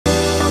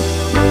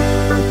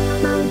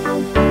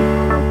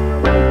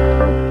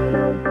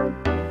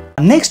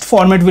Next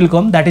format will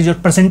come, that is your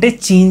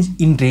percentage change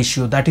in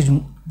ratio. That is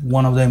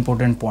one of the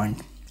important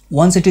point.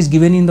 Once it is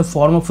given in the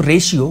form of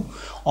ratio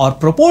or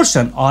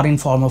proportion or in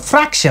form of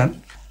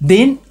fraction,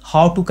 then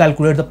how to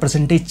calculate the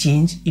percentage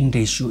change in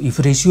ratio. If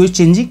ratio is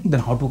changing, then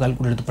how to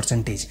calculate the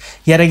percentage.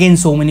 Here again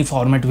so many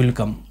format will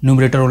come.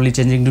 Numerator only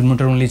changing,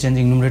 denominator only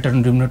changing, numerator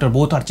and denominator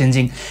both are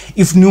changing.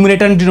 If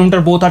numerator and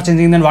denominator both are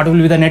changing, then what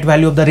will be the net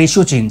value of the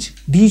ratio change?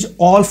 These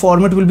all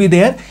format will be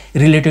there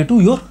related to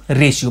your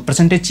ratio,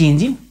 percentage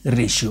change in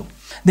ratio.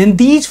 Then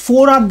these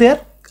four are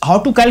there. How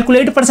to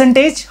calculate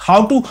percentage,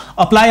 how to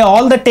apply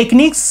all the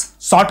techniques,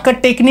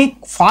 shortcut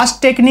technique,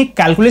 fast technique,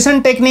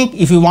 calculation technique.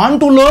 If you want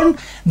to learn,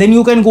 then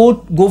you can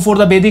go for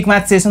the Vedic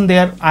math session.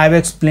 There I have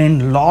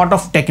explained lot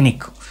of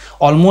technique.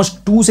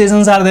 Almost 2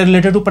 sessions are there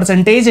related to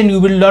percentage, and you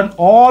will learn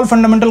all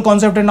fundamental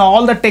concept and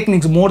all the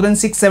techniques. More than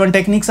 6-7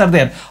 techniques are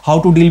there how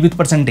to deal with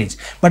percentage.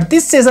 But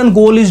this session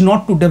goal is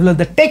not to develop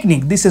the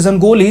technique. This session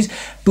goal is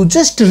to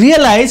just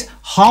realize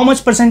how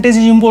much percentage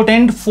is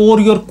important for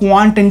your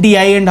quant and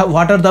DI, and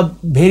what are the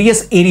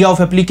various area of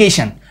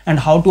application, and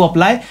how to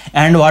apply,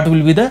 and what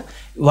will be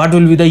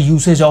the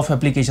usage of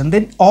application.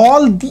 Then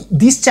all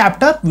this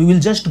chapter we will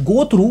just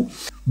go through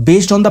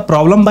based on the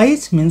problem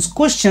wise, means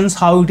questions,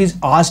 how it is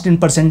asked in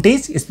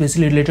percentage,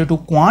 especially related to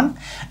quant,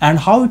 and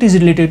how it is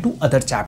related to other chapters.